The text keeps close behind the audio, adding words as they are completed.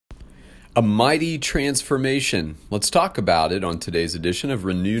A mighty transformation. Let's talk about it on today's edition of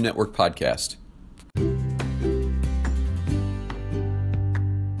Renew Network Podcast.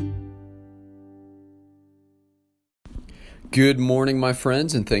 Good morning, my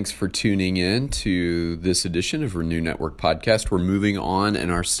friends, and thanks for tuning in to this edition of Renew Network Podcast. We're moving on in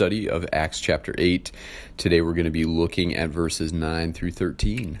our study of Acts chapter 8. Today we're going to be looking at verses 9 through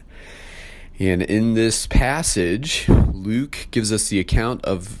 13. And in this passage, Luke gives us the account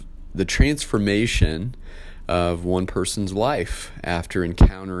of the transformation of one person's life after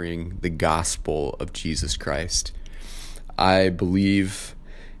encountering the gospel of Jesus Christ. I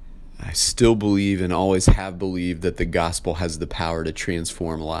still believe and always have believed that the gospel has the power to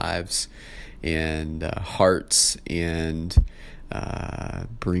transform lives and hearts and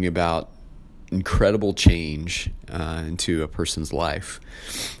bring about incredible change into a person's life.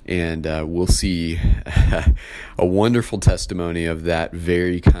 And we'll see a wonderful testimony of that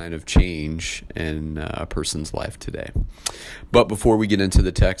very kind of change in a person's life today. But before we get into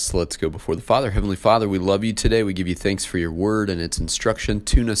the text, let's go before the Father. Heavenly Father, we love you today. We give you thanks for your word and its instruction.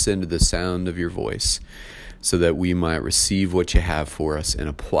 Tune us into the sound of your voice so that we might receive what you have for us and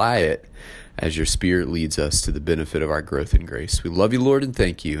apply it as your Spirit leads us to the benefit of our growth and grace. We love you, Lord, and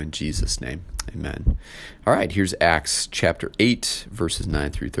thank you in Jesus' name. Amen. All right, here's Acts chapter 8, verses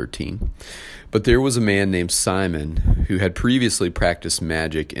 9 through 13. But there was a man named Simon who had previously practiced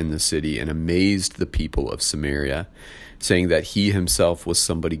magic in the city and amazed the people of Samaria, saying that he himself was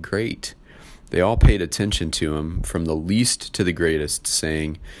somebody great. They all paid attention to him, from the least to the greatest,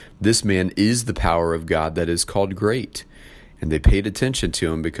 saying, "This man is the power of God that is called great." And they paid attention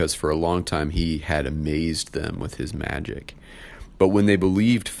to him because for a long time he had amazed them with his magic. But when they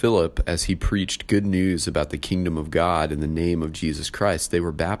believed Philip as he preached good news about the kingdom of God in the name of Jesus Christ, they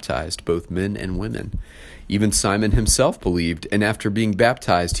were baptized, both men and women. Even Simon himself believed, and after being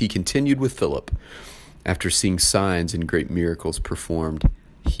baptized, he continued with Philip. After seeing signs and great miracles performed,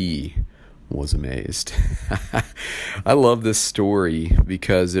 he was amazed. I love this story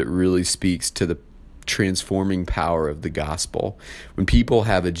because it really speaks to the transforming power of the gospel. When people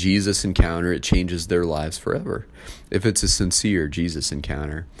have a Jesus encounter, it changes their lives forever, if it's a sincere Jesus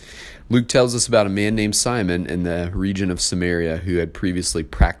encounter. Luke tells us about a man named Simon in the region of Samaria who had previously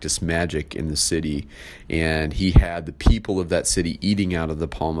practiced magic in the city, and he had the people of that city eating out of the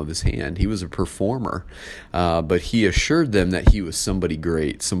palm of his hand. He was a performer, but he assured them that he was somebody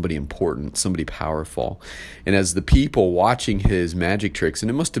great, somebody important, somebody powerful. And as the people watching his magic tricks, and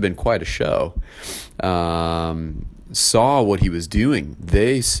it must have been quite a show, saw what he was doing,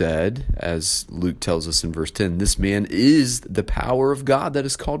 they said, as Luke tells us in verse 10, "This man is the power of God that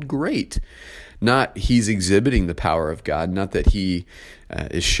is called great." Not he's exhibiting the power of God, not that he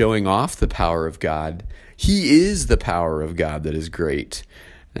is showing off the power of God. He is the power of God that is great.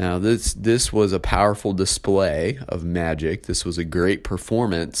 Now, this was a powerful display of magic. This was a great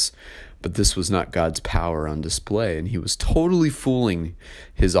performance, but this was not God's power on display. And he was totally fooling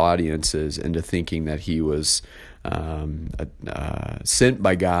his audiences into thinking that he was sent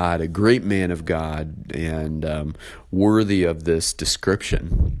by God, a great man of God, and worthy of this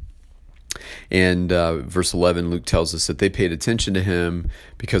description. And verse 11, Luke tells us that they paid attention to him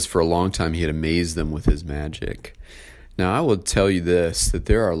because for a long time he had amazed them with his magic. Now, I will tell you this, that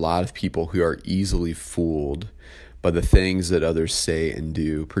there are a lot of people who are easily fooled by the things that others say and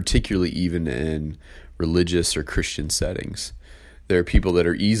do, particularly even in religious or Christian settings. There are people that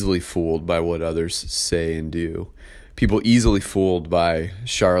are easily fooled by what others say and do. People easily fooled by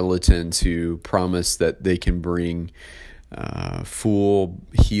charlatans who promise that they can bring full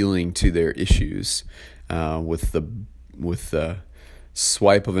healing to their issues with the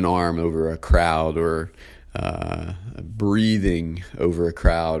swipe of an arm over a crowd, or breathing over a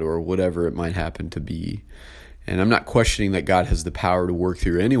crowd, or whatever it might happen to be. And I'm not questioning that God has the power to work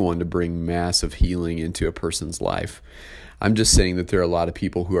through anyone to bring massive healing into a person's life. I'm just saying that there are a lot of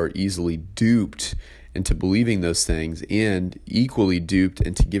people who are easily duped into believing those things, and equally duped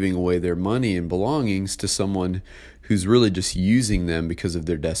into giving away their money and belongings to someone who's really just using them because of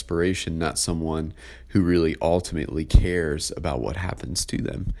their desperation, not someone who really ultimately cares about what happens to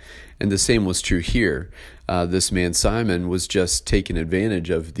them. And the same was true here. This man Simon was just taking advantage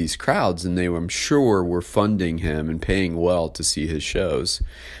of these crowds, and they, I'm sure, were funding him and paying well to see his shows.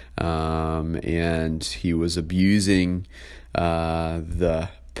 And he was abusing the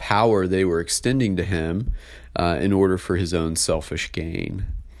power they were extending to him in order for his own selfish gain.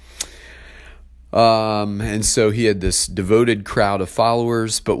 And so he had this devoted crowd of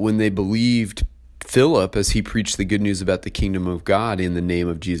followers, but when they believed Philip, as he preached the good news about the kingdom of God in the name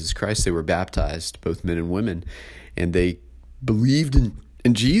of Jesus Christ, they were baptized, both men and women, and they believed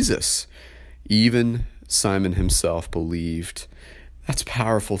in Jesus. Even Simon himself believed. That's a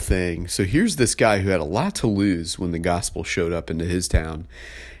powerful thing. So here's this guy who had a lot to lose when the gospel showed up into his town.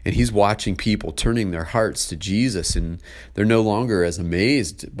 And he's watching people turning their hearts to Jesus, and they're no longer as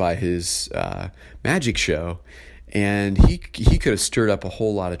amazed by his magic show. And he could have stirred up a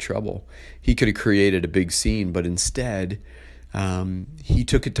whole lot of trouble. He could have created a big scene, but instead he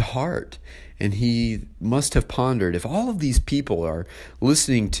took it to heart. And he must have pondered, if all of these people are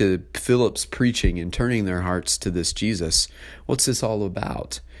listening to Philip's preaching and turning their hearts to this Jesus, what's this all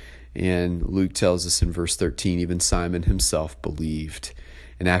about? And Luke tells us in verse 13, even Simon himself believed.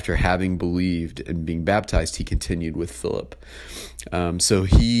 And after having believed and being baptized, he continued with Philip. So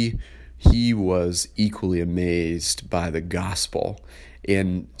he was equally amazed by the gospel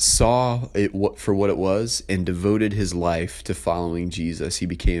and saw it for what it was and devoted his life to following Jesus. He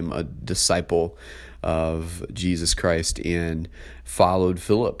became a disciple of Jesus Christ and followed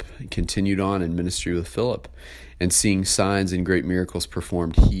Philip, continued on in ministry with Philip. And seeing signs and great miracles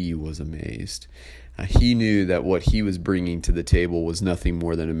performed, he was amazed. He knew that what he was bringing to the table was nothing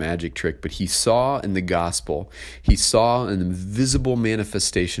more than a magic trick, but he saw in the gospel, he saw an invisible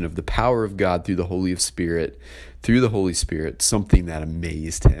manifestation of the power of God through the Holy Spirit, something that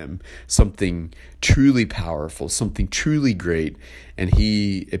amazed him, something truly powerful, something truly great, and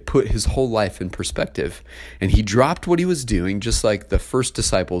it put his whole life in perspective. And he dropped what he was doing, just like the first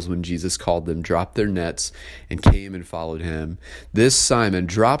disciples when Jesus called them, dropped their nets and came and followed him. This Simon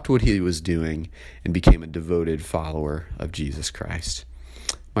dropped what he was doing and became a devoted follower of Jesus Christ.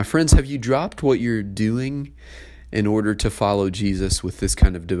 My friends, have you dropped what you're doing in order to follow Jesus with this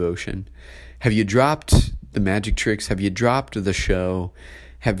kind of devotion? Have you dropped the magic tricks? Have you dropped the show?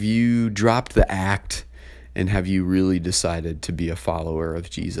 Have you dropped the act? And have you really decided to be a follower of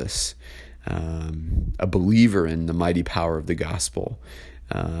Jesus? A believer in the mighty power of the gospel,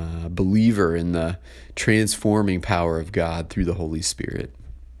 a believer in the transforming power of God through the Holy Spirit.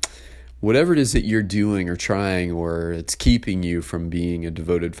 Whatever it is that you're doing or trying, or it's keeping you from being a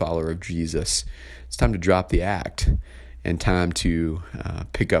devoted follower of Jesus, it's time to drop the act and time to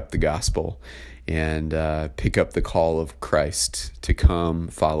pick up the gospel and pick up the call of Christ to come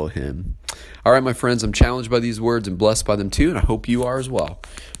follow him. All right, my friends, I'm challenged by these words and blessed by them too, and I hope you are as well.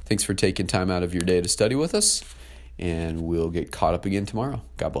 Thanks for taking time out of your day to study with us, and we'll get caught up again tomorrow.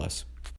 God bless.